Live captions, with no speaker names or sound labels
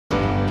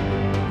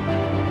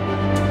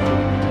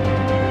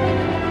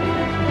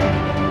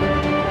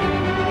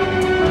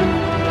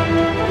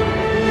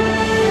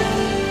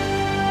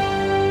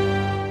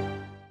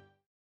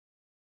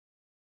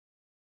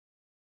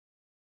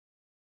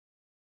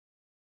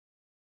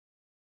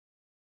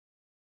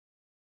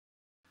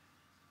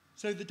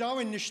So the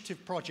Darwin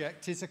Initiative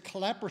project is a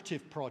collaborative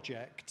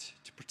project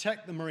to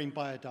protect the marine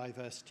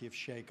biodiversity of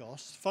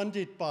Chagos,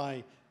 funded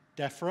by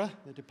DEFRA,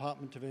 the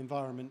Department of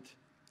Environment,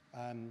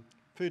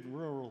 Food and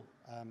Rural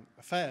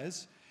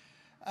Affairs.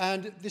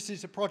 And this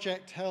is a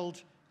project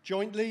held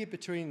jointly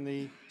between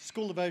the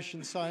School of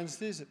Ocean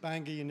Sciences at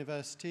Bangor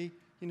University,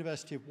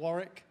 University of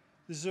Warwick,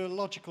 the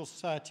Zoological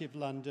Society of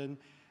London,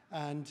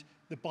 and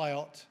the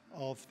BIOT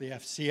of the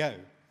FCO.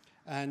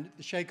 And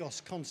the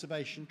Chagos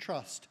Conservation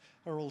Trust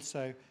are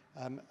also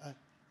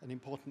an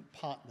important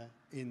partner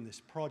in this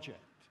project.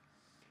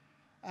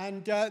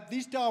 And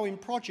these Darwin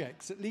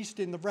projects, at least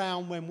in the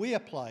round when we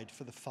applied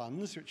for the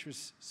funds, which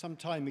was some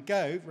time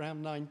ago,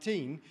 round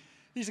 19,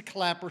 these are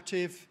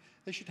collaborative.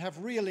 They should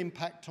have real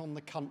impact on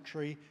the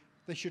country.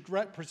 They should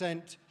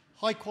represent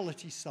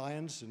high-quality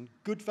science and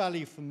good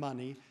value for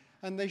money,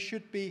 and they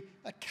should be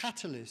a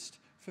catalyst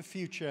for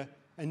future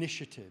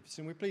initiatives.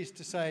 And we're pleased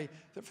to say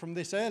that from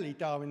this early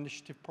Darwin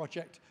Initiative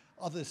project,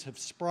 others have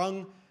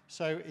sprung,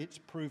 so it's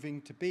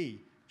proving to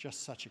be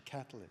just such a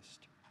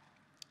catalyst.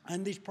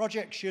 And these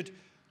projects should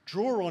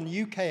draw on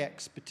UK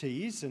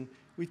expertise, and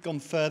we've gone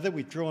further,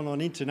 we've drawn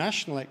on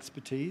international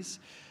expertise.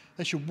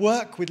 They should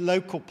work with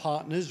local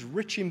partners,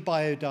 rich in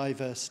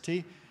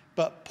biodiversity,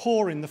 but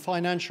poor in the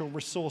financial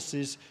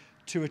resources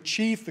to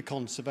achieve the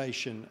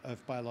conservation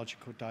of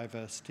biological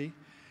diversity.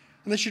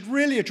 And they should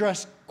really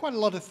address quite a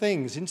lot of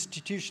things,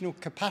 institutional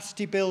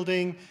capacity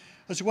building,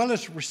 as well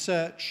as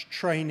research,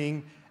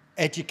 training,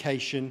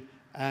 education,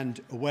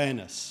 and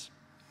awareness.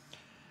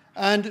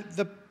 And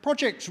the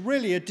projects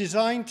really are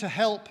designed to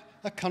help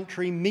a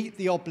country meet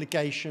the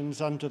obligations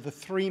under the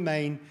three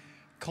main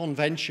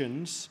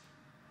conventions.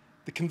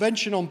 The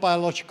Convention on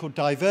Biological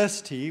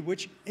Diversity,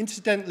 which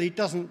incidentally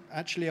doesn't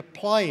actually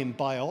apply in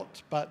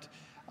BIOT, but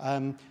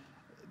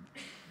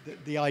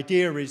the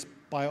idea is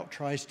BIOT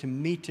tries to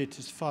meet it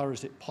as far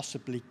as it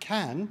possibly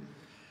can.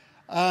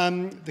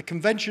 The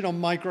Convention on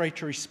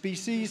Migratory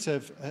Species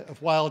of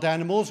Wild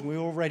Animals, and we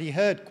already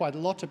heard quite a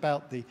lot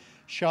about the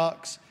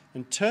sharks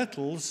and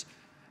turtles,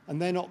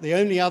 and they're not the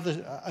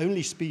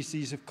only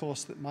species, of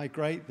course, that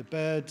migrate, the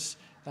birds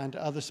and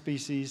other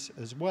species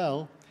as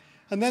well.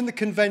 And then the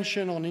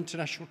Convention on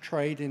International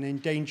Trade in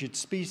Endangered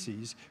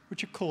Species,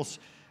 which of course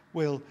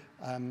will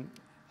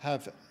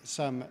have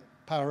some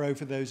power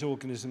over those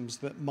organisms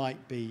that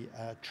might be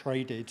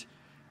traded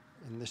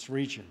in this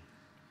region.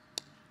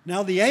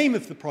 Now, the aim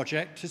of the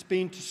project has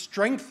been to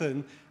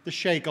strengthen the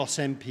Chagos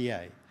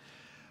MPA.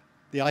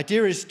 The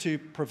idea is to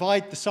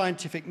provide the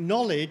scientific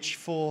knowledge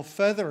for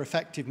further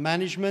effective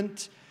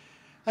management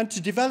and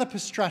to develop a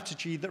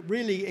strategy that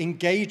really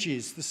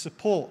engages the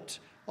support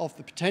of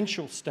the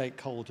potential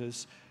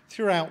stakeholders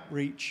through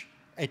outreach,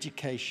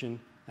 education,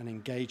 and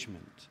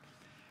engagement.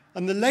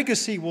 And the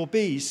legacy will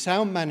be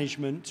sound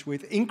management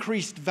with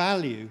increased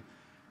value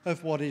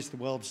of what is the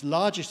world's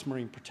largest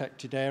marine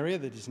protected area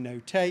that is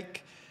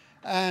no-take.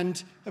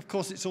 And, of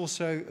course, it's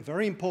also a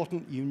very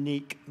important,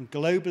 unique, and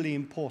globally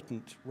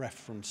important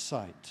reference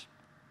site.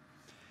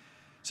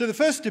 So the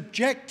first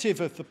objective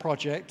of the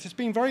project has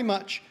been very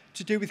much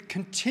to do with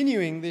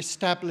continuing the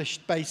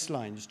established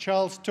baselines.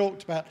 Charles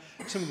talked about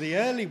some of the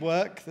early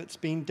work that's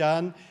been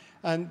done,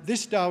 and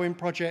this Darwin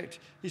project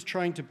is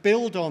trying to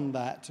build on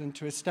that and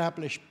to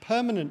establish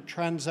permanent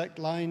transect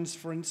lines,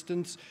 for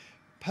instance,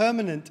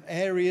 permanent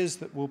areas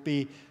that will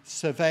be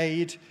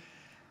surveyed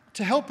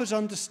to help us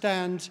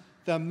understand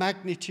the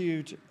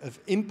magnitude of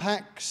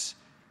impacts,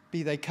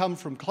 be they come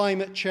from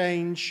climate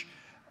change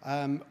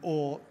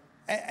or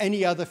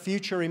any other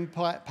future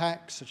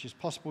impacts, such as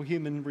possible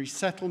human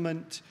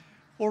resettlement,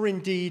 or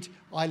indeed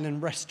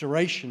island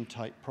restoration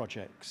type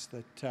projects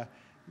that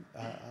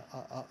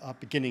are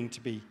beginning to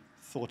be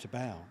thought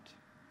about.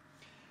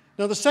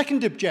 Now, the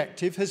second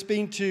objective has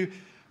been to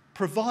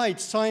provide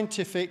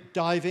scientific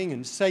diving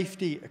and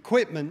safety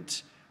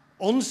equipment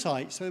on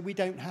site so that we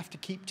don't have to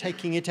keep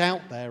taking it out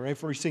there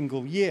every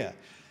single year.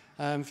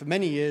 For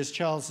many years,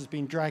 Charles has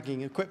been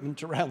dragging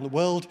equipment around the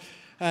world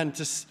and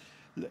to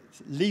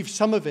leave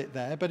some of it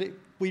there, but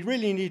we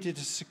really needed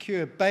a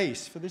secure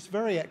base for this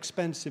very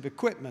expensive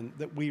equipment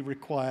that we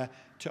require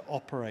to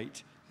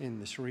operate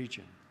in this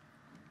region.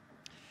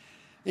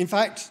 In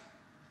fact,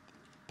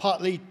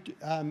 partly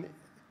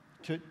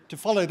to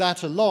follow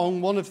that along,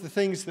 one of the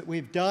things that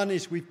we've done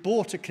is we've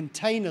bought a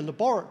container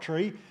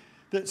laboratory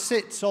that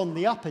sits on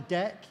the upper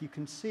deck, you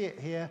can see it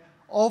here,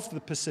 of the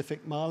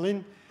Pacific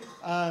Marlin.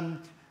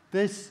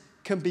 This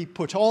can be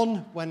put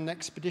on when an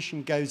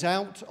expedition goes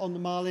out on the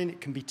Marlin.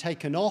 It can be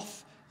taken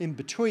off in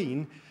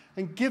between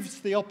and gives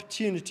the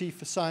opportunity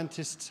for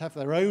scientists to have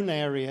their own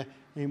area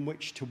in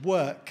which to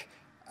work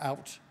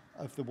out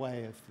of the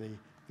way of the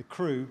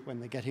crew when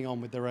they're getting on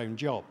with their own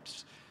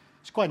jobs.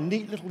 It's quite a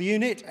neat little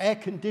unit,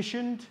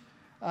 air-conditioned,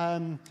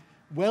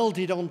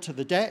 welded onto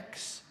the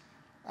decks.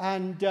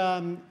 And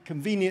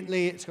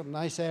conveniently, it's got a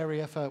nice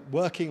area for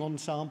working on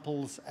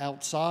samples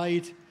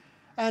outside.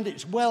 And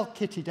it's well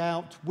kitted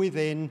out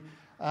within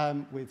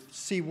with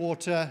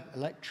seawater,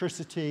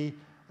 electricity,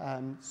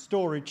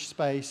 storage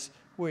space,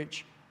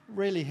 which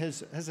really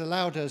has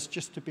allowed us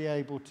just to be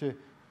able to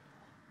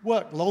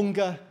work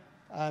longer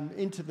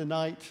into the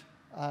night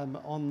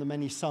on the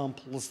many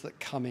samples that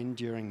come in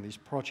during these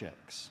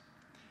projects.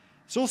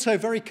 It's also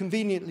very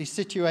conveniently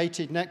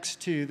situated next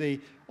to the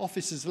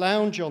officers'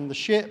 lounge on the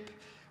ship,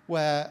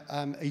 where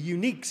a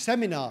unique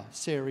seminar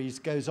series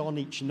goes on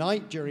each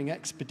night during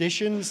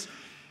expeditions.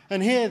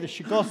 And here the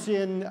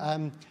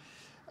Chagosian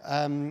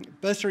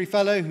bursary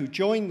fellow who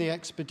joined the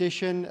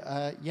expedition,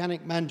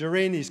 Yannick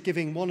Mandarin, is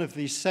giving one of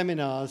these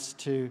seminars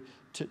to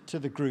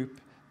the group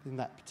in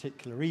that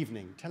particular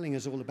evening, telling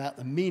us all about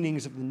the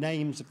meanings of the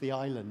names of the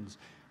islands,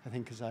 I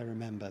think, as I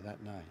remember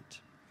that night.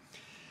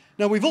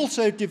 Now, we've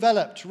also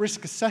developed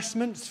risk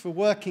assessments for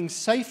working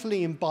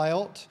safely in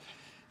BIOT.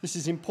 This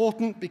is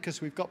important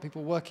because we've got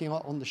people working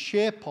on the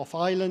ship, off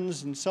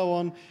islands, and so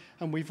on,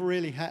 and we've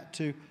really had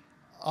to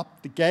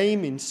up the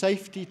game in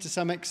safety to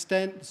some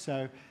extent, so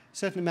a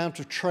certain amount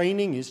of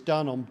training is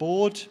done on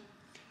board.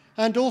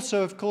 And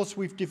also, of course,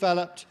 we've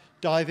developed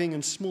diving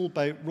and small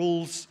boat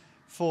rules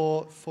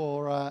for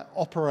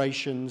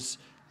operations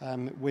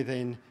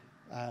within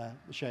the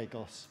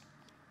Chagos.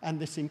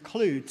 And this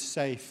includes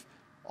safe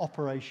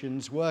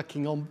operations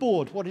working on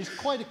board what is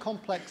quite a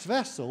complex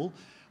vessel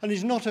and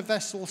is not a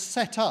vessel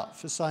set up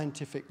for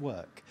scientific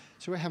work.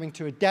 So we're having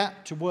to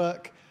adapt to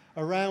work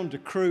around a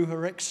crew who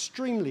are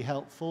extremely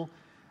helpful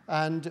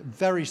and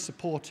very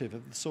supportive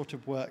of the sort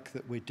of work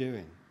that we're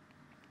doing.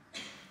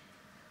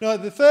 Now,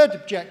 the third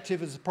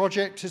objective of the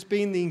project has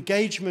been the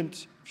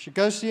engagement of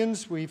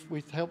Chagosians.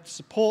 We've helped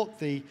support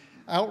the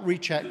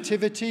outreach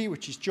activity,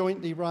 which is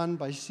jointly run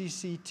by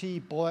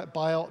CCT,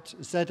 BIOT,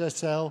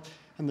 ZSL,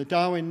 and the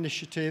Darwin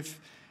Initiative.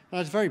 And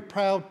I was very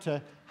proud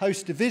to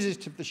host a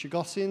visit of the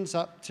Chagosians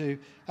up to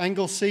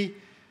Anglesey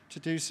to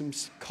do some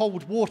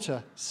cold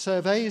water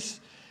surveys.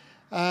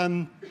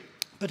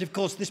 But of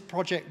course, this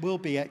project will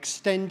be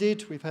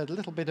extended. We've heard a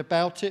little bit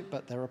about it,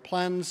 but there are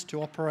plans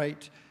to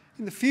operate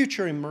in the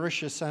future in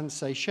Mauritius and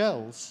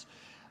Seychelles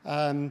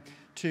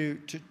to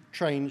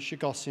train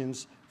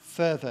Chagosians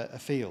further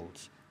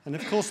afield. And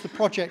of course, the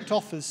project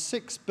offers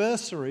 6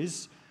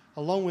 bursaries,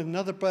 along with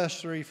another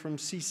bursary from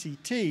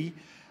CCT,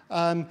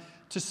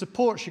 to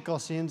support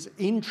Chagosians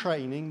in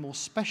training, more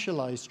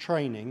specialized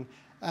training,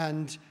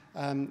 and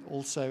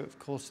also, of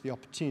course, the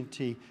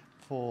opportunity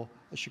for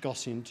a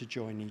Chagosian to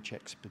join each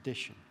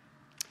expedition.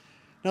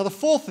 Now, the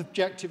fourth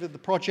objective of the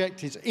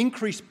project is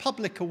increase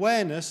public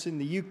awareness in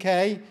the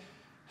UK,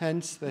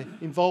 hence the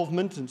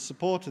involvement and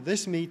support of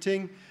this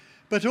meeting,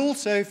 but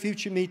also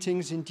future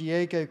meetings in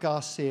Diego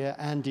Garcia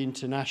and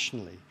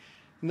internationally,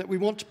 and that we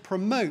want to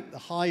promote the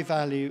high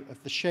value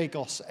of the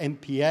Chagos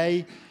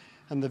MPA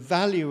and the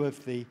value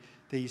of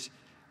these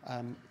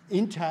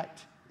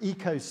intact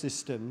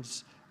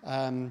ecosystems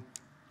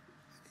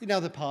in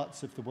other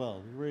parts of the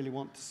world. We really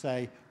want to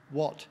say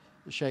what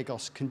the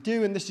Chagos can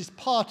do, and this is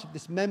part of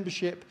this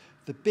membership,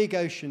 the Big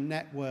Ocean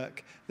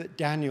Network that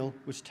Daniel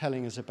was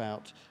telling us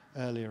about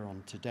earlier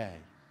on today.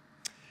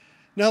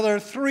 Now, there are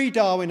 3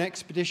 Darwin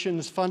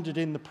expeditions funded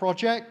in the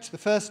project. The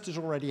first has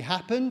already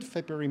happened,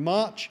 February,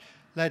 March,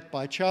 led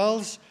by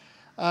Charles.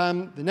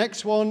 The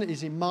next one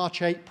is in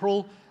March,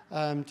 April,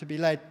 to be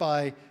led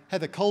by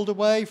Heather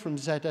Calderway from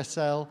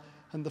ZSL,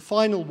 and the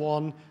final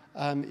one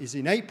is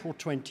in April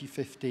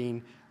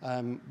 2015,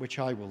 which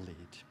I will lead.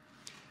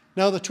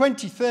 Now, the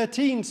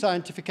 2013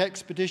 scientific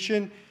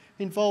expedition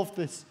involved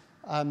this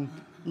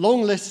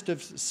long list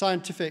of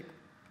scientific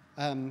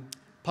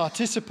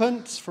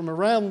participants from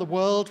around the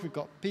world. We've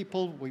got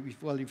people,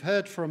 you've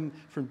heard from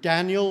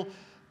Daniel,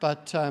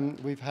 but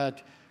we've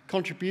had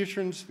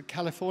contributions to the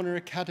California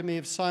Academy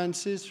of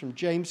Sciences, from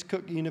James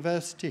Cook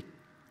University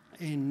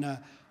in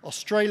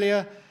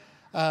Australia,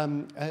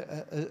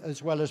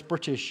 as well as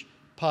British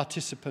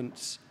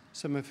participants,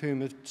 some of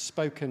whom have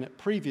spoken at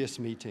previous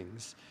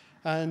meetings.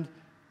 And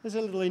there's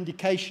a little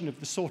indication of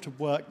the sort of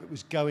work that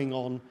was going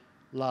on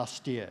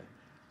last year.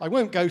 I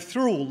won't go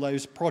through all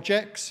those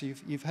projects.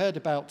 You've heard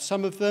about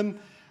some of them,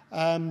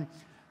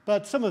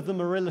 but some of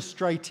them are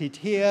illustrated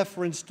here.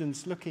 For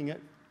instance, looking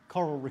at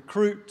coral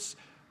recruits,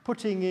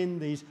 putting in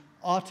these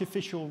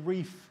artificial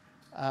reef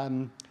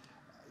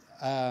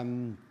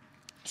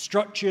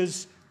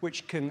structures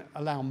which can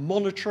allow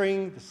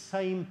monitoring. The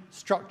same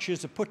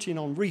structures are put in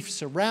on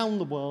reefs around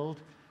the world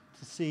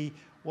to see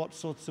what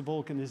sorts of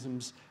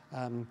organisms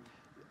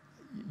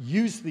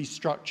use these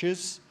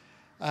structures.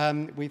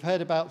 We've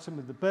heard about some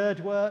of the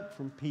bird work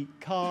from Pete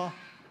Carr,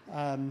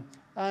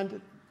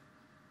 and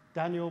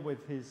Daniel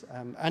with his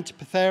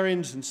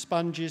antipotherians and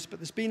sponges, but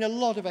there's been a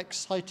lot of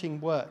exciting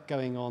work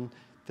going on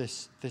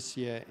this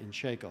year in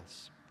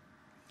Chagos.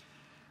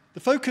 The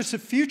focus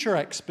of future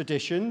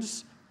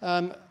expeditions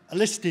are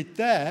listed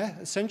there.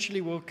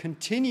 Essentially, we'll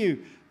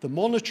continue the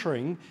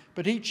monitoring,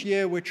 but each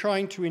year we're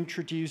trying to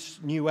introduce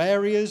new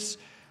areas,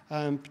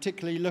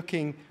 particularly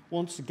looking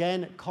once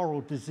again at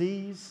coral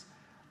disease.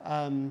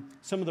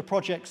 Some of the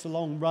projects are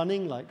long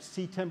running, like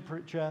sea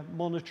temperature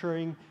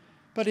monitoring,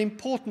 but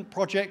important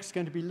projects are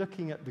going to be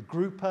looking at the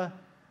grouper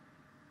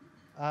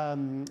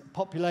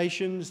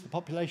populations, the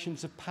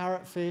populations of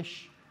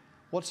parrotfish,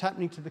 what's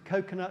happening to the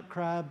coconut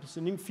crabs,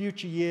 and in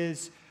future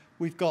years,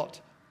 we've got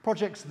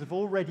projects that have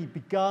already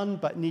begun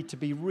but need to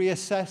be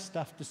reassessed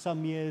after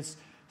some years,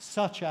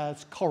 such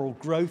as coral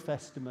growth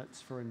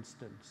estimates, for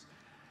instance,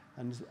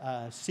 and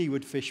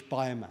seaweed fish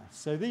biomass.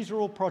 So these are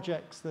all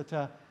projects that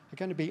are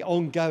going to be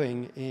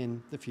ongoing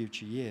in the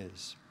future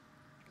years.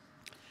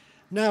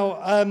 Now,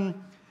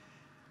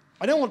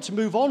 I don't want to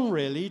move on,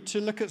 really,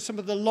 to look at some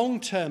of the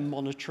long-term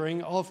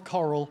monitoring of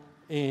coral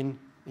in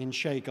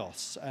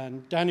Chagos.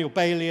 And Daniel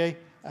Bailey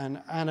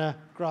and Ana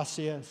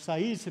Gracia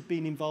Saiz have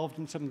been involved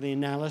in some of the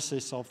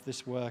analysis of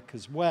this work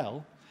as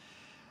well.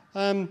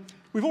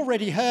 We've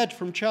already heard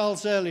from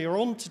Charles earlier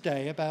on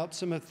today about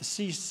some of the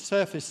sea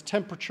surface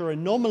temperature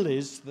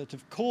anomalies that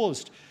have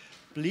caused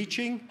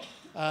bleaching,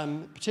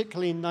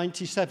 particularly in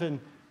 97,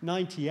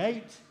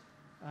 98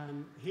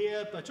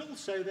 here, but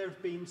also there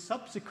have been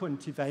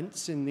subsequent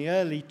events in the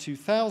early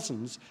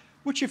 2000s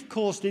which have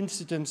caused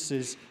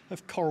incidences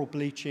of coral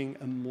bleaching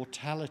and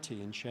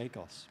mortality in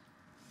Chagos.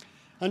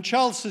 And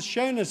Charles has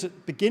shown us at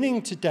the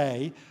beginning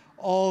today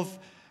of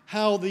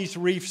how these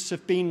reefs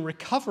have been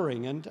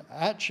recovering. And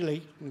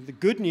actually, the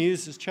good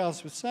news, as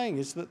Charles was saying,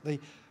 is that the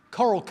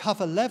coral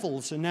cover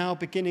levels are now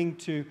beginning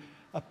to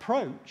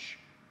approach,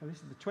 and this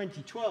is the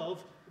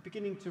 2012,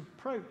 beginning to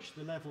approach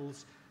the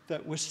levels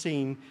that were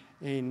seen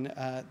in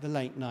the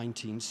late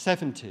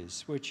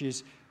 1970s, which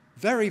is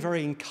very,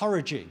 very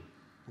encouraging.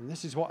 And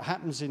this is what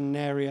happens in an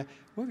area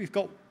where we've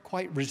got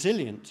quite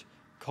resilient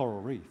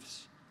coral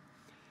reefs.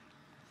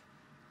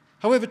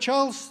 However,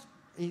 Charles,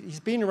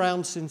 he's been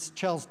around since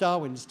Charles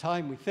Darwin's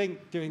time, we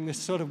think, doing this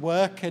sort of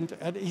work, and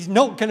he's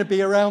not going to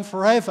be around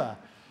forever.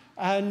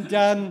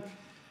 And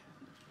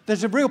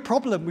there's a real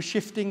problem with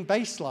shifting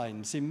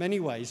baselines in many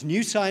ways.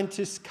 New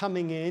scientists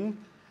coming in.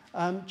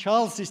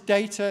 Charles's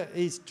data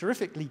is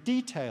terrifically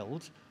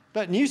detailed,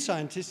 but new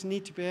scientists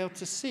need to be able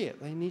to see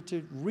it. They need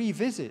to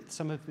revisit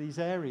some of these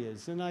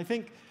areas. And I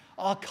think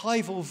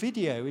archival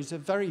video is a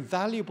very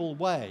valuable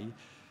way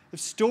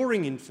of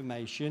storing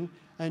information,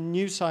 and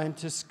new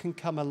scientists can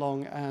come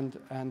along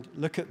and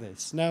look at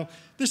this. Now,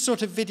 this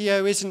sort of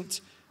video isn't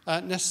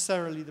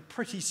necessarily the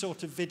pretty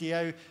sort of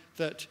video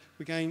that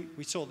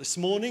we saw this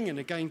morning and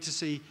are going to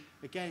see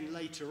again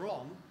later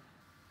on.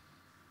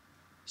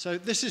 So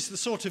this is the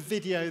sort of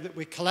video that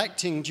we're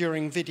collecting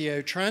during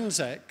Video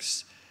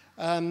Transects.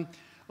 And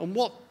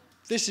what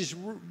this is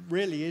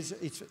really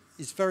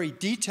is very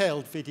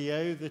detailed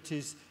video that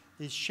is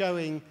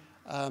showing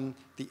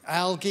the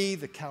algae,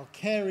 the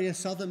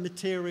calcareous other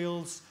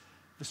materials,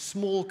 the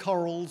small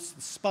corals,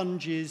 the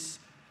sponges.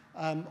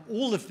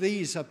 All of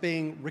these are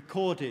being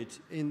recorded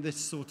in this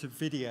sort of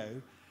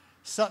video,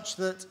 such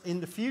that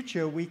in the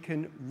future we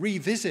can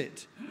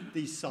revisit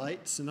these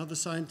sites and other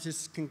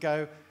scientists can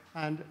go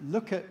and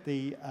look at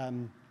the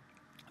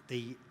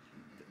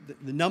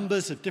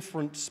numbers of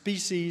different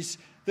species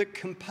that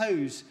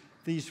compose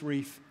these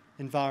reef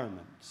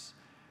environments.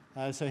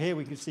 So here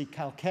we can see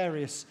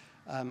calcareous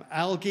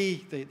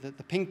algae,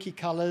 the pinky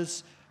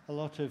colors, a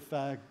lot of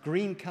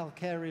green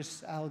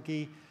calcareous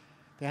algae,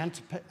 the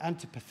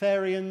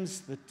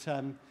Antipotherians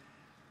that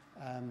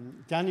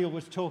Daniel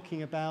was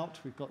talking about.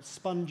 We've got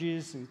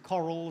sponges and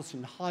corals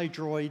and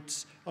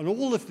hydroids, and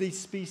all of these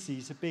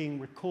species are being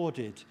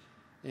recorded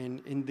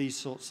in these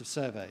sorts of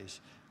surveys.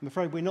 I'm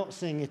afraid we're not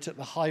seeing it at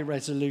the high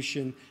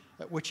resolution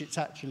at which it's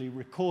actually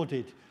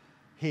recorded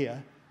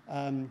here,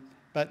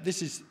 but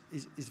this is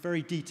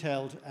very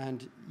detailed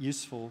and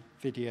useful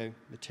video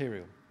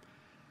material.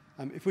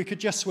 If we could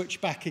just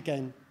switch back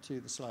again to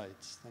the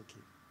slides, thank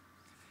you.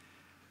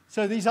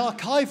 So these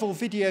archival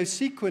video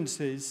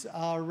sequences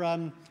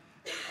are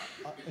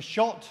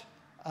shot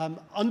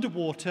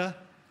underwater,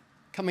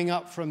 coming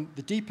up from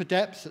the deeper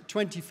depths at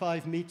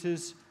 25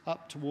 meters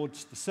up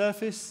towards the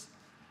surface.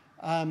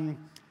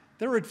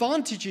 There are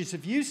advantages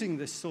of using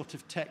this sort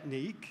of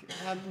technique.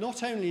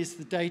 Not only is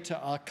the data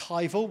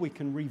archival, we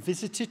can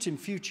revisit it in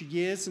future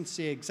years and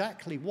see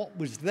exactly what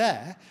was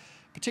there,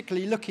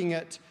 particularly looking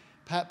at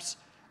perhaps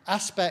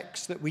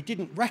aspects that we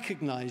didn't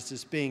recognize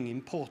as being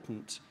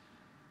important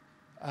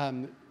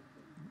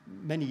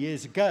many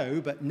years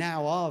ago, but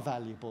now are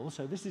valuable.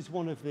 So this is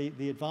one of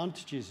the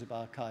advantages of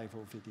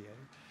archival video.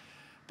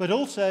 But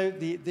also,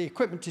 the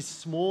equipment is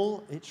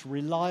small, it's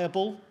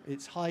reliable,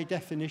 it's high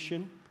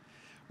definition.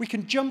 We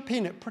can jump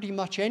in at pretty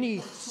much any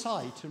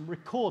site and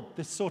record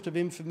this sort of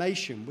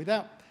information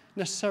without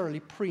necessarily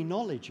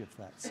pre-knowledge of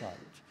that site.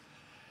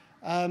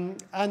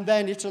 And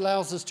then it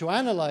allows us to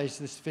analyze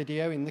this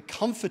video in the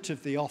comfort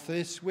of the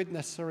office with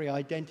necessary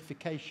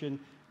identification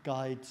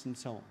guides and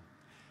so on.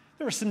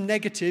 There are some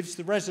negatives.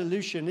 The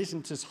resolution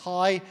isn't as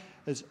high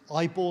as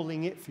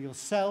eyeballing it for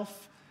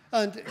yourself.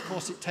 And of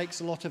course, it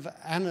takes a lot of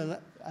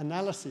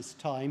analysis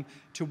time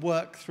to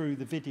work through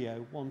the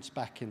video once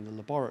back in the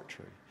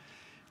laboratory.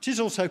 It is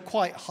also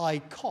quite high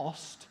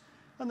cost,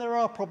 and there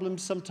are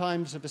problems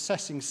sometimes of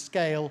assessing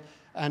scale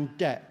and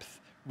depth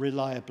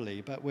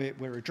reliably, but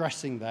we're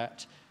addressing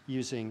that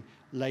using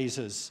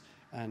lasers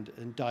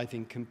and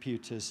diving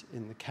computers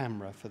in the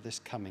camera for this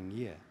coming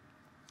year.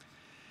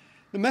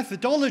 The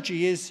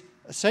methodology is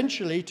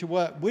essentially to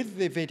work with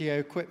the video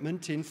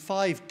equipment in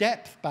 5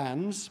 depth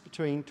bands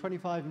between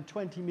 25 and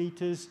 20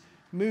 meters,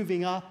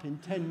 moving up in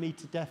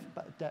 10-meter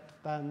depth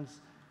bands,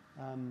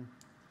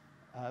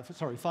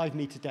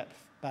 5-meter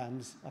depth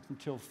bands up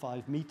until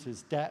 5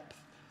 meters depth,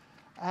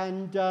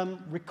 and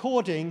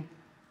recording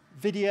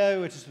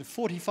video at a sort of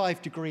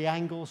 45-degree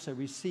angle, so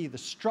we see the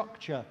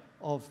structure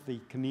of the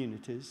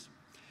communities.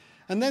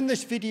 And then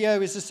this video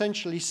is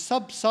essentially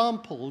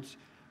subsampled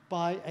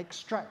by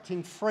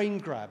extracting frame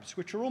grabs,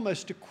 which are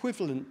almost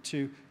equivalent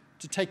to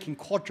taking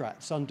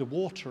quadrats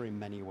underwater in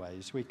many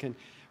ways. We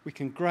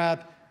can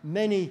grab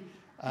many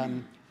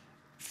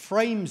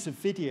frames of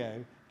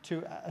video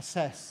to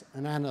assess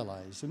and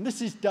analyze. And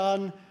this is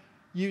done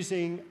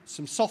using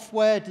some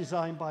software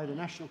designed by the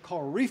National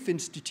Coral Reef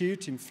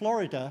Institute in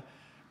Florida,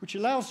 which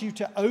allows you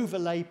to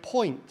overlay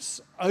points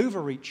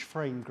over each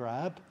frame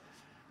grab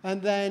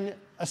and then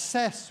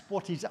assess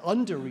what is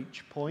under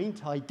each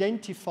point,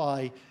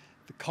 identify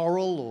the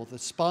coral or the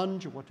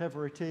sponge or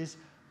whatever it is,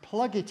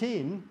 plug it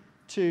in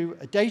to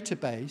a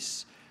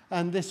database,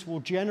 and this will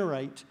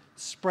generate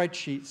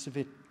spreadsheets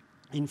of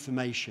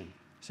information.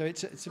 So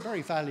it's a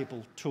very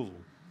valuable tool.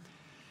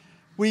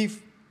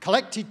 We've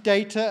collected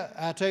data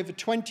at over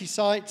 20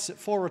 sites at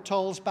 4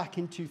 atolls back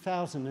in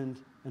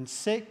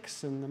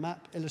 2006, and the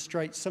map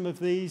illustrates some of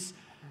these.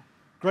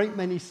 Great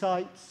many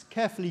sites,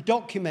 carefully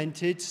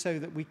documented so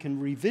that we can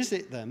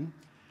revisit them.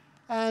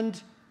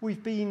 And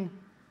we've been,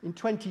 in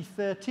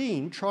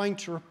 2013, trying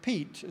to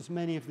repeat as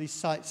many of these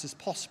sites as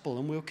possible,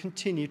 and we'll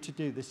continue to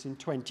do this in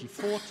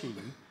 2014.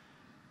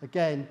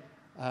 Again,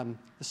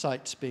 the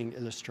sites being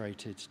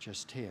illustrated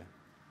just here.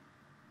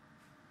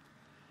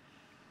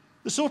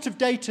 The sort of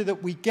data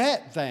that we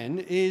get then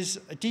is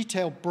a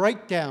detailed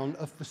breakdown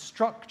of the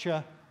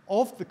structure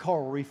of the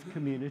coral reef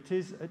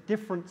communities at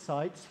different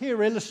sites,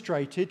 here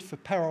illustrated for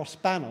Peros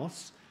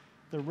Banos,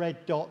 the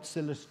red dots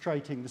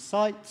illustrating the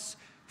sites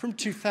from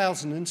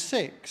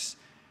 2006,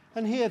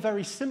 and here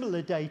very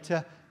similar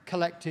data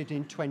collected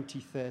in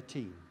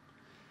 2013.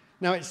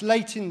 Now, it's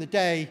late in the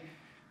day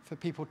for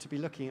people to be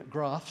looking at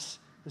graphs,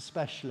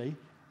 especially.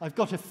 I've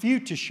got a few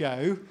to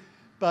show,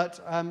 but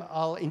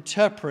I'll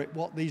interpret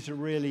what these are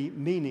really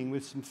meaning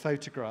with some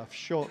photographs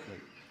shortly.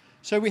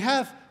 So we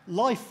have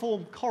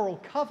life-form coral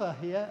cover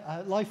here,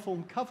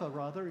 life-form cover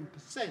rather, in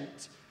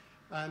percent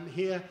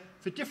here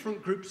for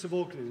different groups of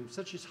organisms,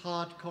 such as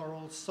hard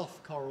corals,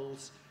 soft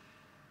corals,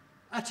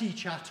 at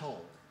each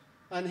atoll.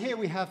 And here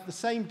we have the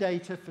same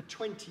data for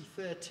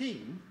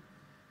 2013.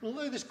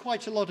 Although there's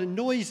quite a lot of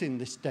noise in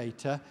this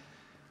data,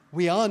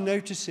 we are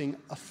noticing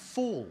a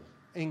fall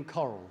in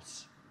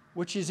corals,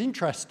 which is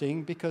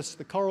interesting because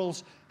the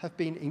corals have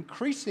been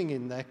increasing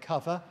in their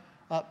cover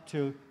up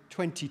to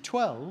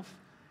 2012,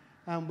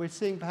 and we're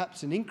seeing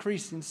perhaps an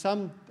increase in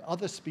some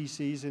other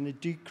species and a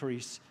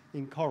decrease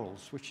in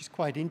corals, which is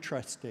quite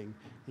interesting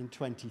in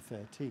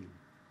 2013.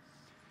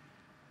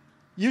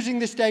 Using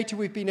this data,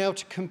 we've been able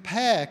to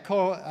compare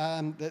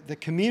the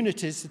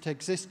communities that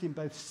exist in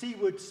both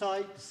seaward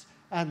sites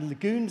and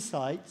lagoon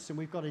sites, and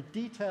we've got a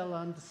detailed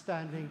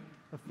understanding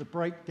of the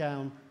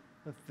breakdown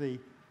of the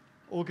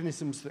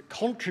organisms that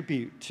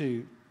contribute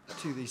to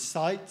these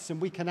sites,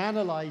 and we can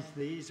analyze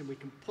these, and we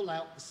can pull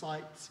out the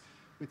sites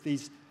with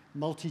these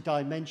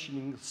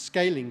multi-dimensional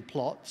scaling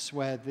plots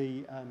where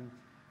the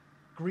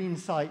green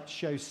sites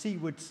show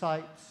seaward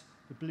sites,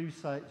 the blue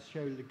sites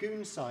show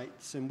lagoon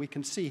sites, and we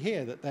can see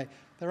here that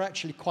they're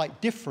actually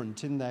quite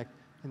different in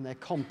their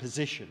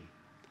composition.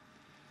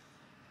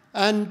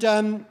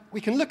 And we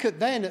can look at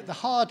the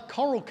hard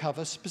coral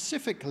cover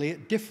specifically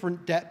at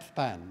different depth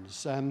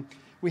bands.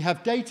 We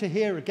have data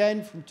here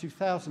again from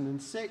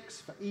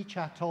 2006 for each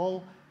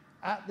atoll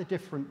at the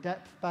different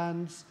depth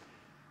bands.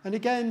 And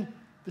again,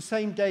 the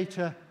same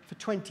data for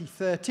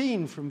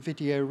 2013 from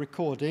video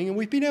recording. And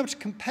we've been able to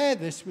compare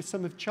this with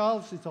some of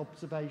Charles's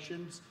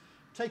observations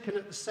taken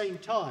at the same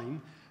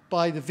time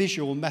by the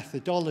visual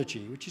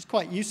methodology, which is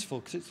quite useful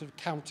because it sort of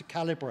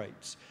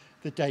counter-calibrates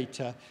the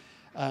data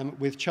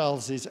with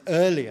Charles's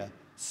earlier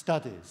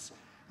studies.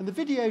 And the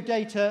video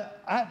data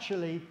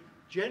actually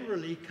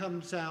generally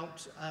comes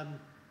out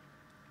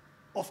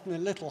often a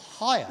little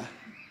higher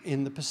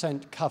in the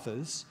percent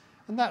covers,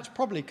 and that's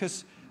probably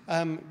because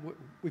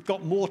we've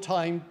got more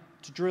time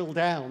to drill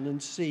down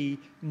and see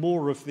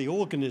more of the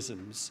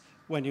organisms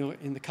when you're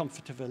in the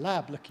comfort of a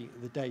lab looking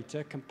at the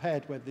data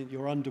compared whether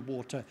you're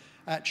underwater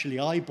actually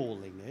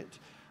eyeballing it.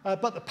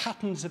 But the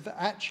patterns are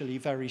actually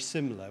very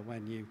similar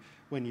when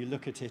you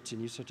look at it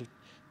and you sort of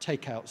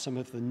take out some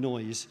of the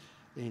noise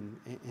in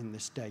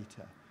this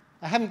data.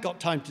 I haven't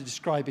got time to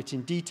describe it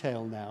in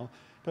detail now,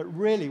 but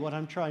really what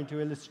I'm trying to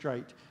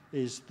illustrate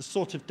is the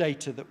sort of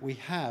data that we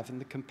have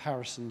and the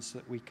comparisons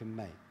that we can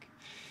make.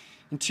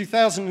 In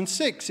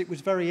 2006, it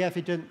was very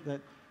evident that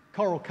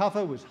coral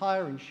cover was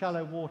higher in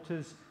shallow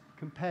waters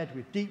compared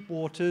with deep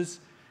waters,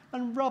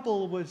 and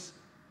rubble was,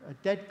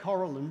 dead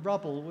coral and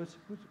rubble was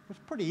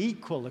pretty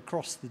equal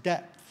across the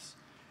depths.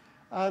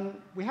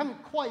 We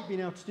haven't quite been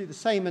able to do the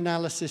same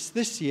analysis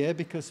this year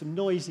because of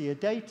noisier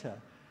data,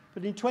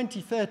 but in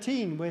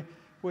 2013,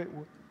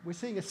 we're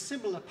seeing a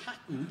similar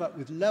pattern, but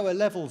with lower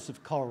levels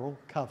of coral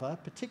cover,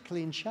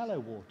 particularly in shallow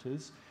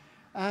waters,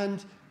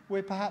 and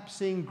we're perhaps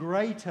seeing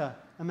greater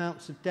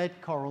amounts of dead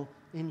coral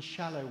in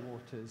shallow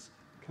waters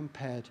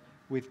compared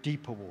with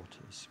deeper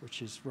waters,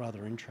 which is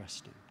rather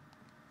interesting.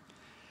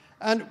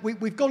 And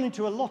we've gone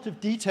into a lot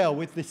of detail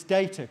with this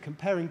data,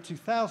 comparing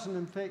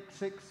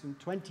 2006 and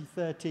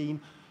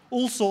 2013,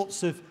 all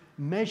sorts of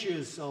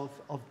measures of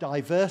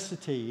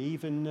diversity,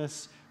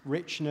 evenness,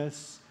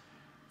 richness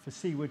for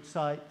seaward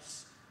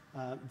sites,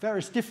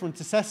 various different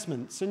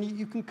assessments. And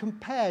you can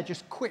compare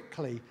just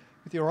quickly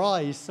with your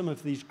eyes some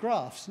of these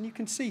graphs, and you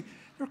can see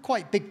there are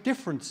quite big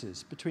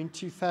differences between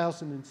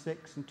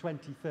 2006 and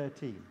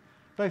 2013,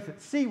 both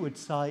at seaward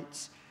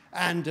sites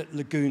and at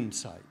lagoon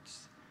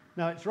sites.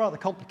 Now, it's rather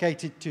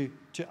complicated to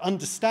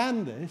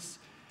understand this,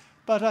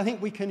 but I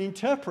think we can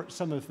interpret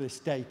some of this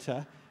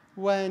data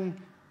when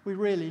we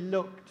really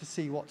look to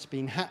see what's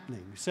been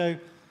happening. So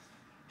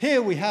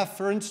here we have,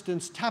 for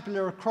instance,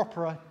 tabular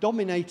acropora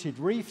dominated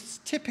reefs,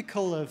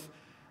 typical of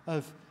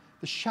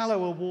the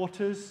shallower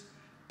waters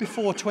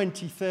before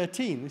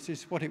 2013. This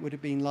is what it would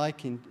have been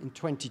like in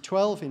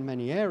 2012 in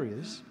many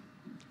areas.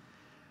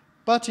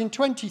 But in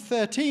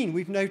 2013,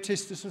 we've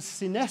noticed a sort of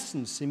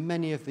senescence in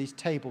many of these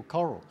table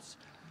corals.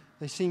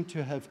 They seem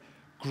to have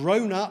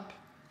grown up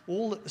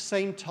all at the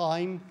same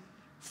time,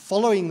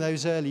 following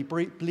those early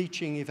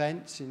bleaching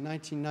events in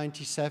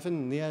 1997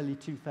 and the early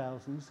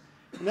 2000s.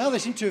 And now they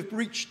seem to have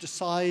reached a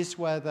size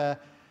where they're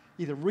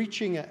either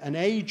reaching an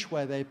age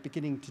where they're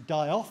beginning to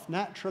die off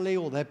naturally,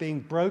 or they're being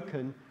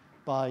broken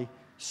by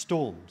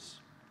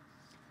storms.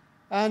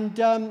 And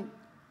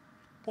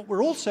what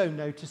we're also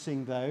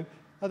noticing, though,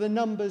 are the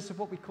numbers of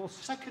what we call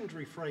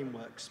secondary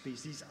framework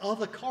species,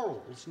 other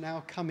corals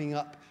now coming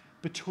up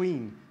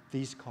between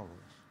these corals.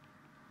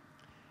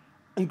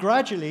 And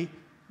gradually,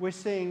 we're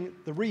seeing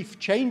the reef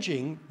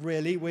changing,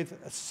 really, with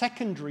a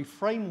secondary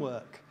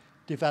framework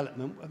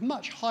development of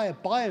much higher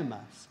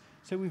biomass.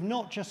 So we've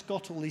not just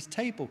got all these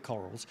table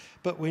corals,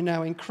 but we're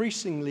now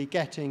increasingly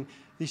getting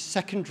these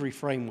secondary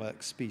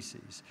framework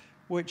species,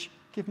 which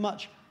give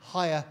much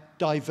higher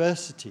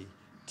diversity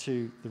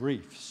to the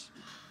reefs.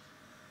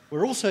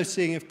 We're also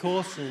seeing, of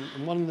course,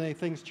 and one of the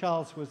things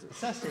Charles was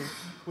assessing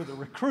with the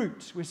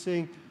recruits, we're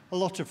seeing a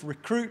lot of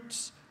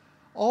recruits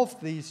of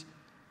these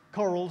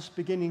corals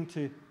beginning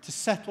to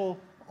settle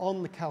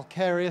on the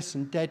calcareous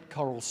and dead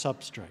coral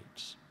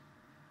substrates.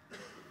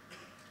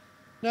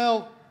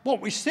 Now,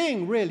 what we're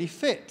seeing really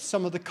fits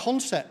some of the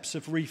concepts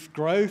of reef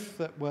growth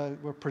that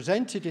were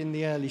presented in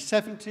the early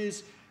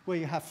 70s, where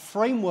you have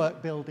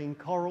framework building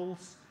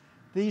corals.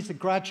 These are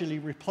gradually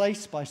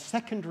replaced by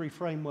secondary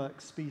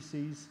framework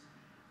species,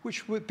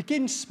 which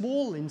begin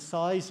small in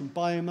size and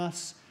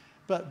biomass,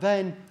 but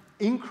then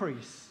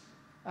increase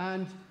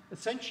and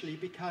essentially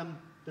become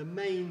the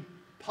main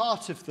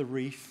part of the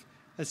reef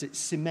as it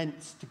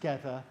cements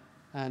together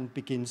and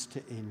begins to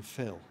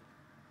infill.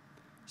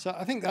 So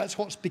I think that's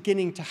what's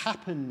beginning to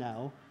happen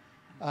now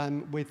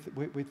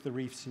with the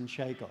reefs in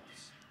Chagos.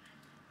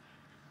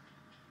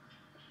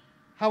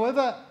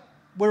 However,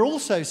 we're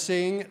also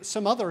seeing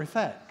some other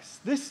effects.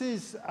 This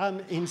is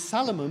in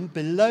Salomon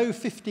below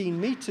 15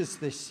 meters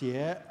this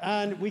year,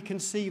 and we can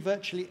see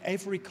virtually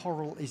every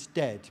coral is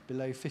dead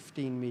below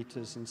 15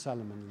 meters in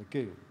Salomon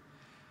Lagoon.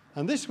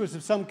 And this was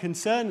of some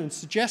concern and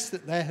suggests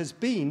that there has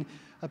been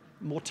a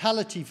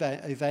mortality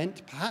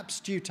event, perhaps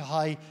due to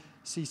high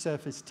sea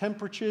surface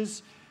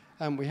temperatures.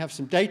 And we have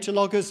some data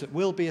loggers that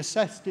will be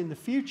assessed in the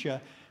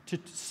future to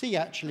see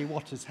actually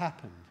what has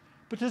happened.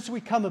 But as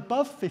we come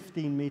above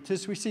 15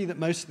 meters, we see that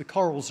most of the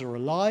corals are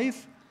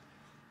alive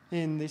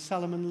in the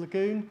Salomon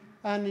Lagoon,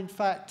 and in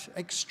fact,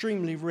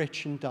 extremely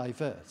rich and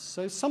diverse.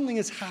 So something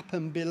has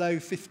happened below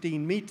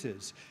 15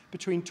 meters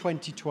between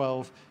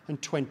 2012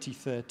 and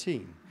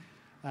 2013.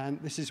 And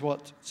this is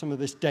what some of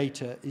this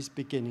data is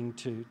beginning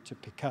to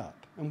pick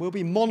up. And we'll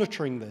be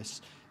monitoring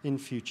this in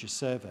future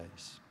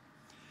surveys.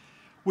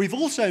 We've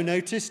also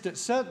noticed at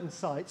certain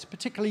sites,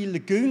 particularly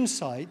lagoon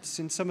sites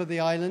in some of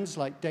the islands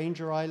like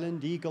Danger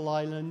Island, Eagle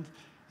Island,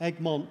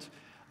 Egmont,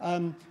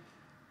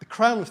 the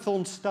crown of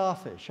thorn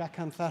starfish,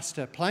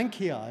 Acanthasta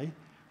plankii,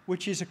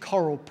 which is a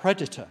coral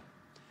predator.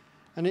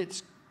 And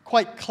it's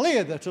quite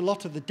clear that a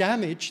lot of the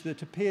damage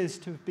that appears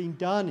to have been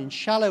done in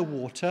shallow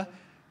water,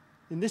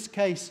 in this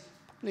case,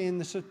 probably in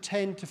the sort of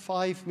 10 to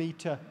 5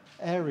 meter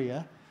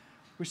area,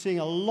 we're seeing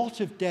a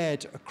lot of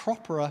dead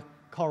acropora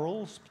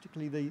corals,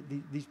 particularly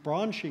these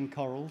branching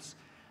corals,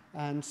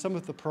 and some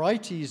of the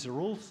parietes are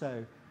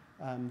also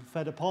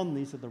fed upon.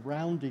 These are the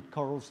rounded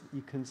corals that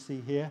you can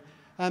see here.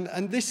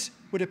 And this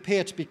would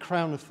appear to be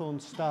crown of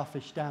thorns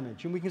starfish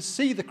damage. And we can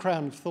see the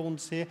crown of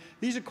thorns here.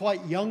 These are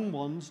quite young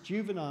ones,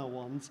 juvenile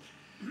ones,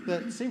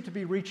 that seem to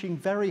be reaching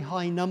very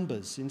high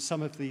numbers in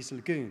some of these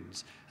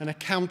lagoons and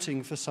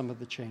accounting for some of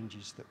the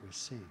changes that we're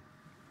seeing.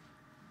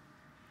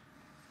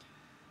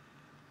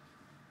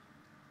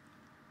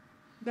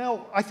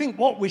 Now, I think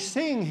what we're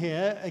seeing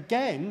here,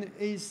 again,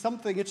 is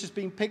something that has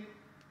been picked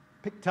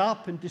picked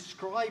up and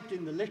described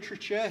in the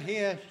literature.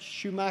 Here,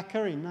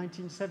 Schumacher in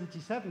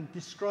 1977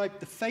 described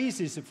the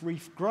phases of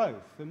reef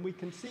growth. And we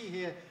can see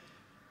here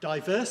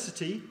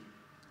diversity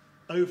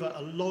over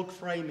a log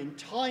frame in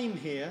time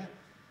here.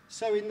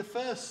 So in the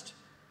first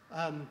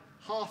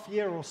half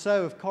year or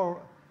so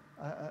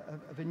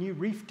of a new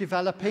reef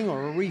developing,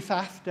 or a reef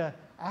after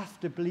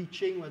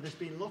bleaching, where there's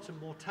been a lot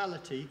of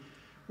mortality,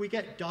 we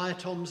get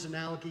diatoms and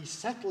algae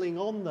settling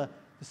on the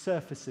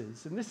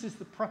surfaces. And this is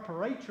the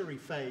preparatory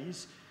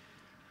phase.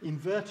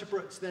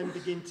 Invertebrates then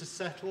begin to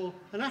settle,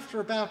 and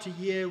after about a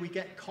year we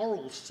get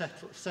corals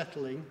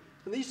settling,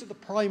 and these are the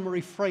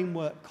primary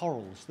framework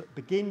corals that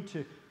begin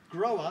to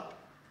grow up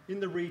in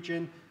the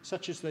region,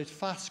 such as those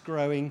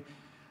fast-growing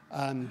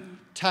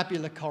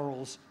tabular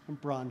corals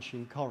and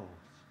branching corals.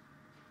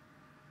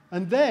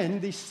 And then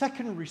these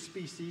secondary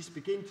species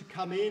begin to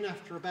come in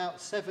after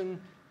about 7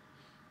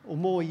 or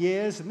more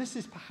years, and this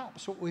is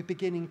perhaps what we're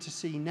beginning to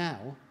see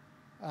now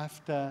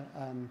after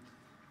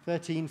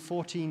 13,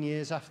 14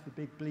 years after the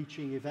big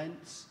bleaching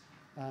events.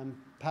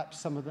 Perhaps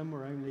some of them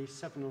were only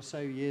 7 or so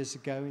years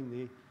ago in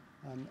the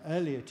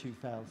earlier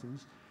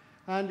 2000s.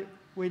 And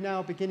we're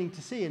now beginning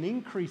to see an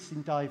increase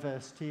in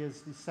diversity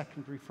as the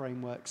secondary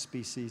framework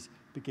species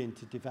begin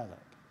to develop.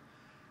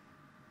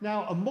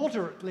 Now, a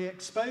moderately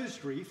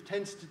exposed reef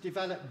tends to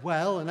develop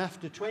well, and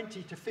after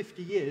 20 to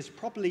 50 years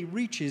probably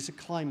reaches a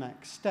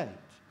climax state.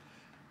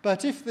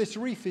 But if this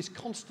reef is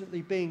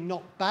constantly being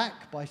knocked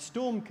back by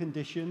storm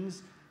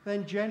conditions,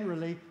 then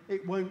generally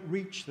it won't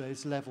reach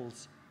those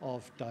levels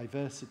of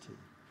diversity.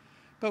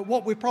 But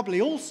what we're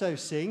probably also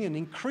seeing, and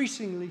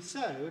increasingly so,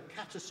 are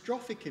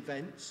catastrophic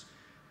events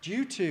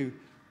due to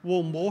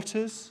warm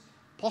waters,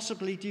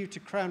 possibly due to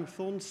crown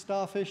thorn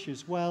starfish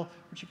as well,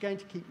 which are going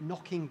to keep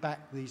knocking back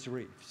these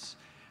reefs.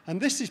 And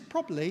this is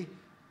probably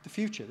the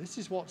future. This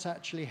is what's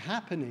actually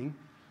happening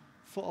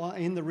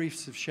in the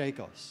reefs of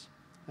Chagos.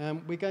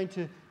 We're going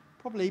to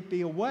probably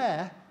be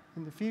aware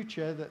in the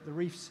future that the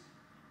reefs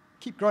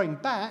keep growing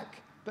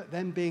back, but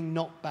then being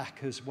knocked back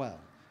as well.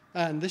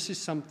 And this is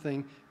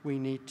something we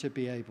need to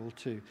be able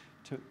to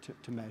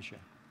measure.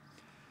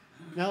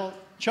 Now,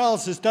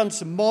 Charles has done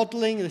some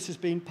modelling. This has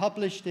been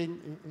published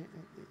in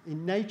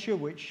Nature,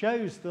 which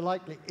shows the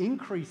likely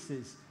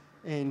increases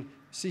in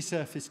sea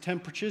surface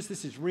temperatures.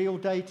 This is real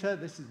data.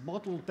 This is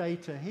modelled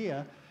data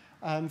here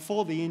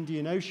for the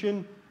Indian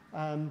Ocean.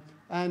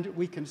 And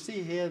we can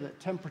see here that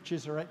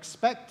temperatures are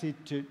expected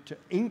to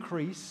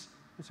increase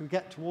as we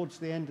get towards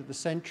the end of the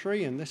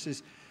century, and this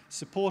is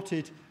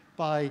supported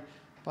by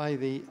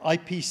the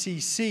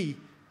IPCC,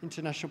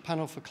 International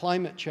Panel for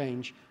Climate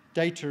Change,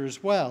 data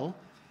as well.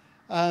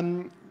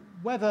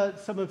 Whether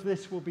some of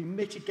this will be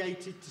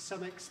mitigated to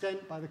some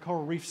extent by the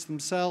coral reefs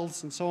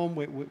themselves and so on,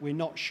 we're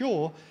not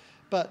sure,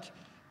 but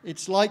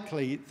it's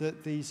likely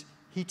that these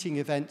heating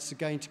events are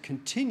going to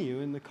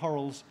continue and the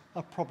corals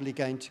are probably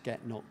going to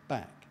get knocked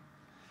back.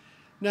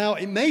 Now,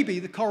 it may be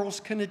the corals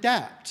can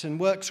adapt, and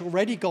work's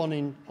already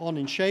gone on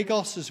in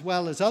Chagos as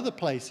well as other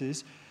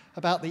places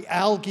about the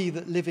algae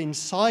that live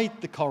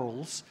inside the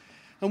corals,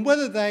 and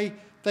whether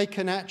they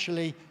can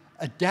actually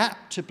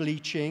adapt to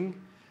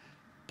bleaching,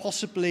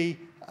 possibly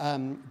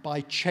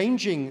by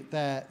changing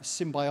their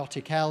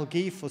symbiotic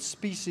algae for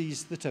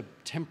species that are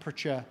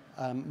temperature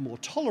more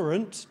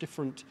tolerant,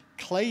 different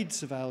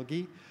clades of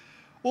algae,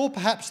 or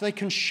perhaps they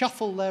can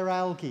shuffle their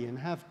algae and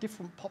have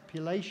different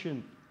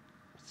populations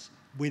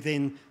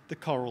within the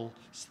corals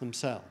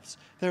themselves.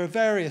 There are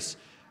various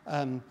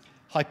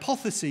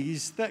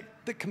hypotheses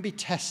that can be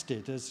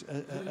tested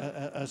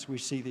as we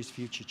see these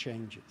future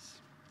changes.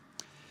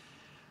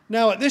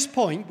 Now, at this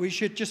point, we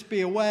should just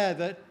be aware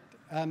that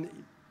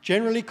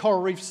generally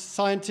coral reef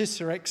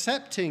scientists are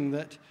accepting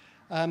that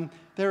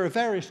there are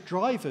various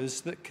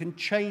drivers that can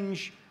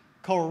change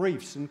coral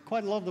reefs, and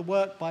quite a lot of the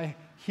work by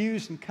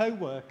Hughes and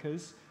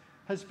co-workers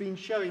has been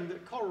showing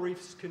that coral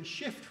reefs can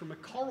shift from a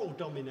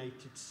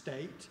coral-dominated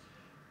state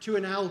to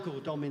an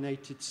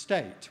algal-dominated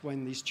state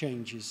when these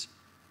changes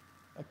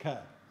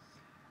occur.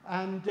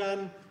 And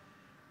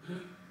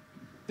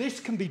this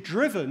can be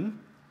driven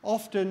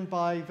often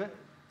by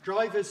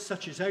drivers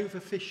such as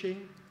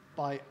overfishing,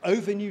 by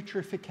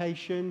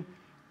over-nutrification,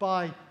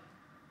 by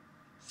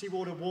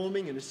seawater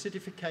warming and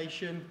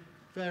acidification,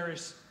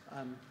 various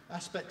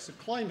aspects of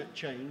climate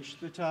change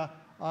that are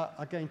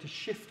going to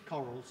shift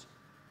corals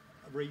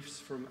reefs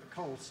from a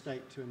coral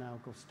state to an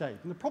algal state.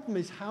 And the problem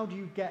is, how do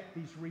you get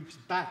these reefs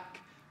back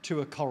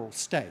to a coral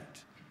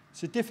state?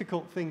 It's a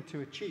difficult thing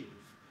to achieve.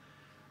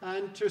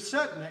 And to a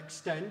certain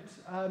extent,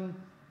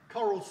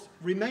 corals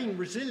remain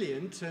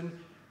resilient, and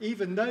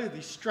even though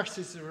these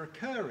stresses are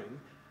occurring,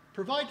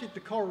 provided the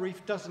coral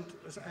reef doesn't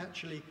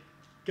actually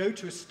go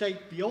to a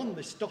state beyond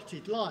this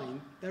dotted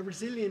line, they're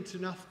resilient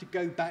enough to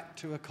go back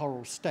to a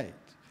coral state.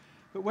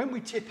 But when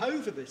we tip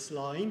over this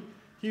line,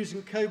 Hughes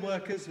and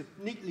co-workers have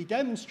neatly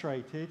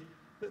demonstrated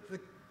that the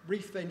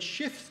reef then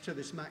shifts to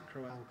this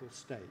macroalgal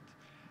state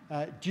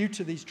due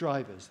to these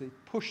drivers. They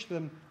push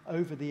them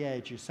over the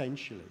edge,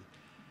 essentially.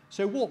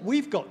 So what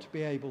we've got to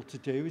be able to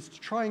do is to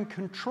try and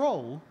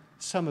control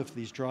some of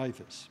these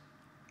drivers.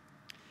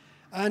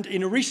 And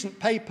in a recent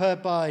paper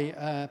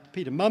by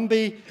Peter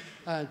Mumby,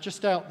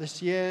 just out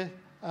this year,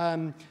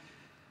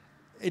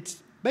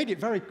 it's made it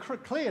very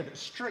clear that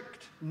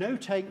strict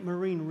no-take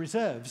marine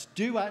reserves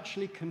do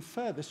actually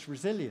confer this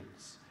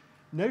resilience.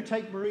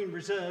 No-take marine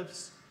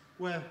reserves,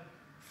 where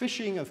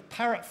fishing of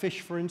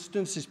parrotfish, for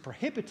instance, is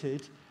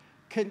prohibited,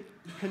 can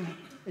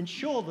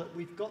ensure that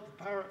we've got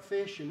the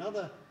parrotfish and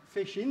other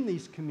fish in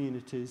these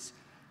communities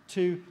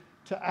to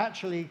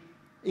actually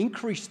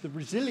increase the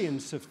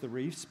resilience of the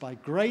reefs by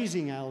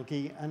grazing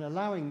algae and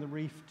allowing the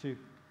reef to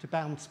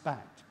bounce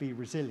back, to be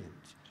resilient.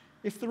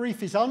 If the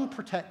reef is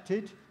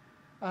unprotected,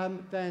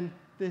 then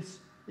this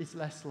is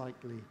less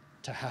likely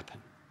to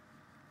happen.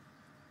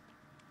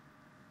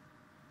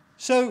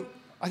 So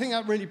I think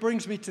that really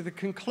brings me to the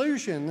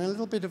conclusion, a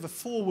little bit of a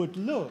forward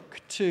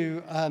look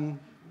to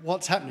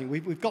what's happening.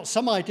 We've got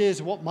some ideas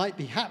of what might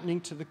be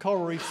happening to the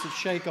coral reefs of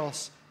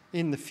Chagos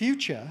in the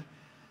future,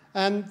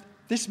 and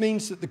this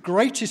means that the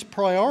greatest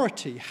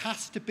priority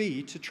has to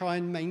be to try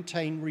and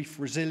maintain reef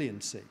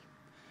resiliency.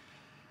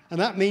 And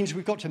that means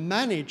we've got to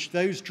manage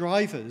those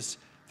drivers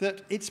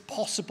that it's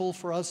possible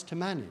for us to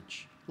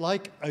manage,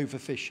 like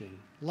overfishing,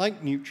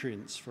 like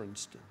nutrients, for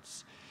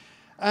instance.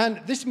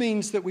 And this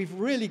means that we've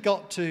really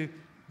got to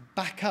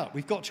back up.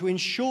 We've got to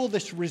ensure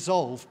this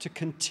resolve to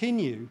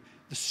continue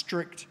the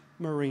strict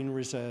marine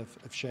reserve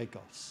of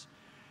Chagos.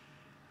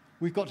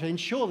 We've got to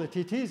ensure that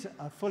it is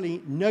a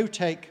fully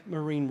no-take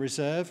marine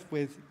reserve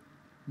with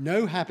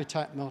no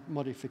habitat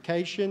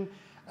modification,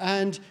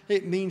 and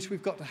it means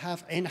we've got to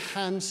have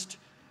enhanced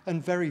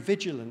and very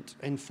vigilant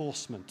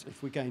enforcement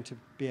if we're going to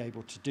be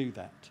able to do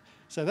that.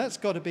 So that's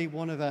got to be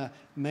one of our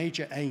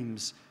major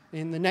aims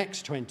in the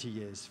next 20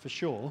 years, for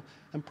sure,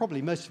 and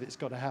probably most of it's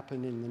got to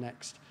happen in the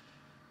next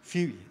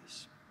few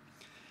years.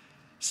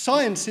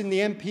 Science in the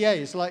MPA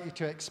is likely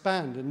to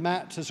expand, and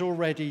Matt has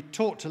already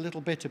talked a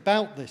little bit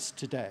about this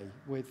today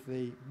with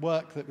the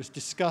work that was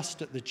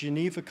discussed at the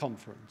Geneva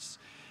Conference.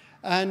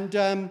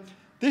 And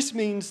this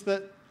means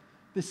that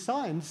the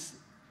science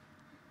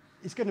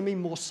is going to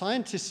mean more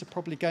scientists are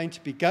probably going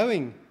to be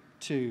going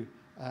to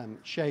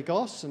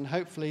Chagos, and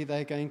hopefully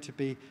they're going to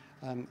be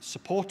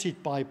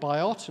supported by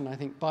BIOT, and I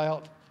think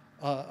BIOT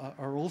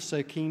are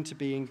also keen to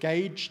be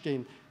engaged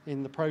in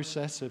the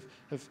process of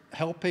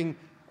helping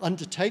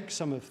undertake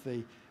some of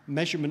the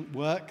measurement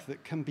work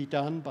that can be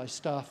done by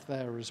staff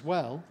there as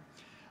well.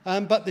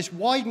 But this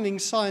widening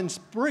science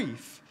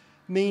brief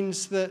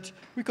means that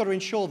we've got to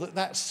ensure that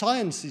that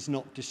science is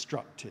not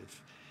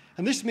destructive.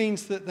 And this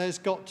means that there's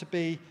got to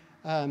be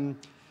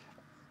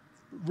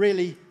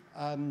really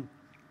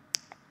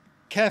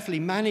carefully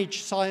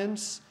managed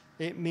science.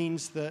 It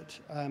means that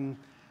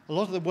a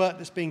lot of the work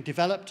that's being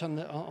developed on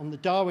the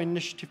Darwin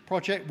Initiative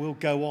project will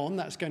go on.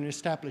 That's going to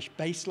establish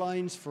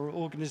baselines for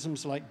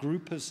organisms like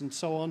groupers and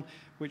so on,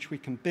 which we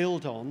can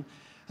build on.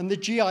 And the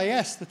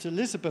GIS that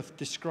Elizabeth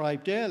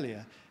described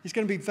earlier is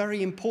going to be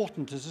very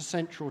important as a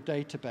central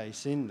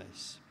database in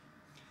this.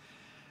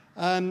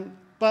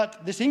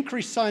 But this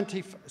increased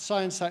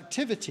science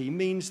activity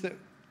means that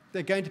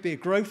there's going to be a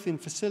growth in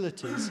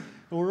facilities,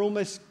 and we're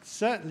almost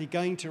certainly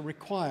going to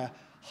require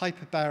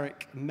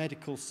hyperbaric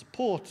medical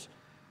support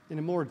in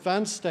a more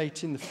advanced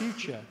state in the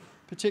future,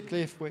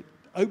 particularly if we're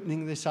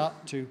opening this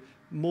up to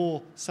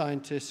more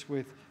scientists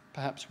with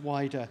perhaps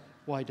wider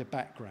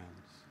backgrounds.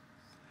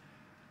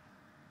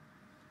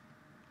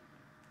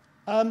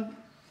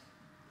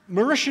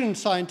 Mauritian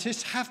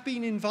scientists have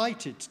been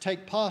invited to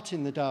take part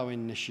in the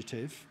Darwin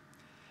Initiative,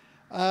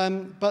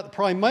 but the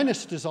Prime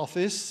Minister's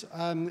office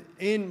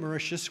in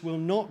Mauritius will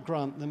not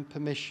grant them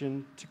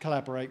permission to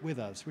collaborate with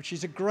us, which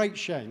is a great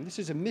shame. This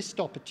is a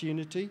missed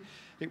opportunity.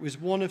 It was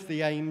one of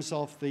the aims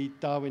of the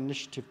Darwin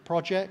Initiative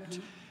project.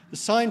 The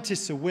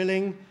scientists are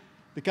willing,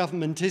 the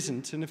government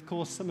isn't, and of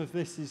course some of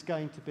this is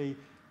going to be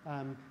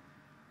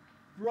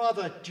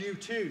rather due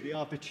to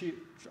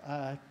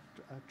the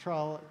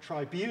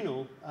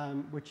tribunal,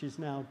 which is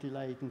now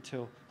delayed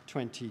until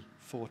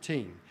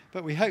 2014.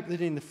 But we hope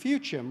that in the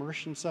future,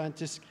 Mauritian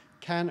scientists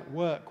can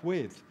work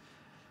with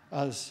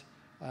us.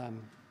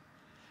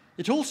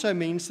 It also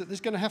means that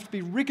there's going to have to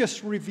be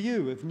rigorous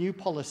review of new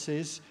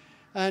policies,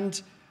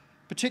 and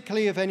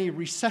particularly of any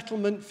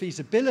resettlement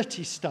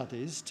feasibility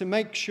studies, to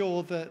make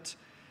sure that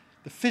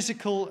the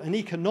physical and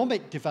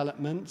economic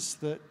developments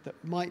that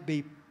might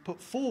be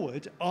put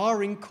forward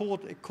are in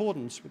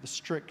accordance with a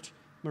strict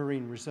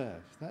marine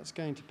reserve. That's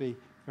going to be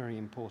very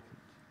important.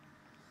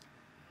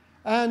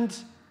 And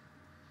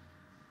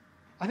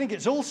I think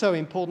it's also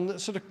important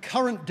that sort of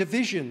current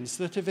divisions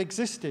that have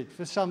existed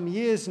for some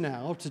years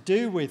now to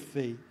do with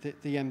the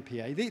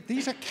MPA,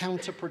 these are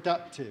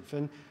counterproductive,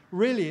 and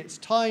really it's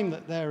time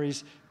that there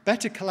is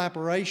better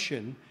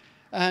collaboration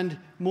and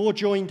more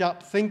joined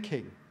up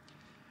thinking.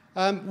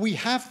 We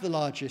have the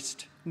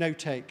largest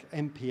no-take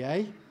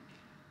MPA.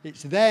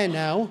 It's there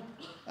now,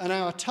 and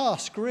our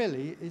task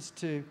really is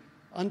to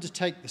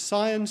undertake the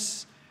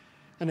science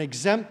and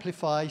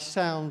exemplify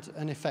sound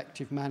and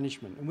effective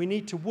management. And we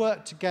need to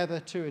work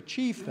together to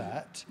achieve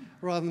that,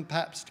 rather than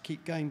perhaps to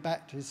keep going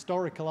back to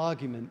historical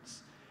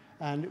arguments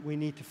and we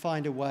need to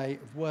find a way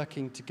of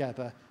working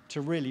together to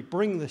really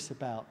bring this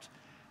about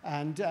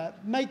and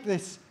make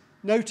this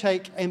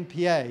no-take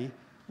MPA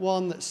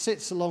one that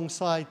sits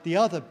alongside the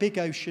other big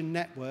ocean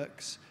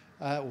networks,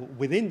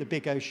 within the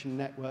big ocean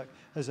network,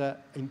 as an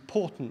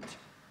important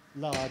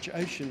large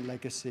ocean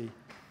legacy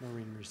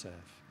marine reserve.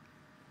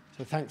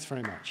 So thanks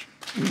very much.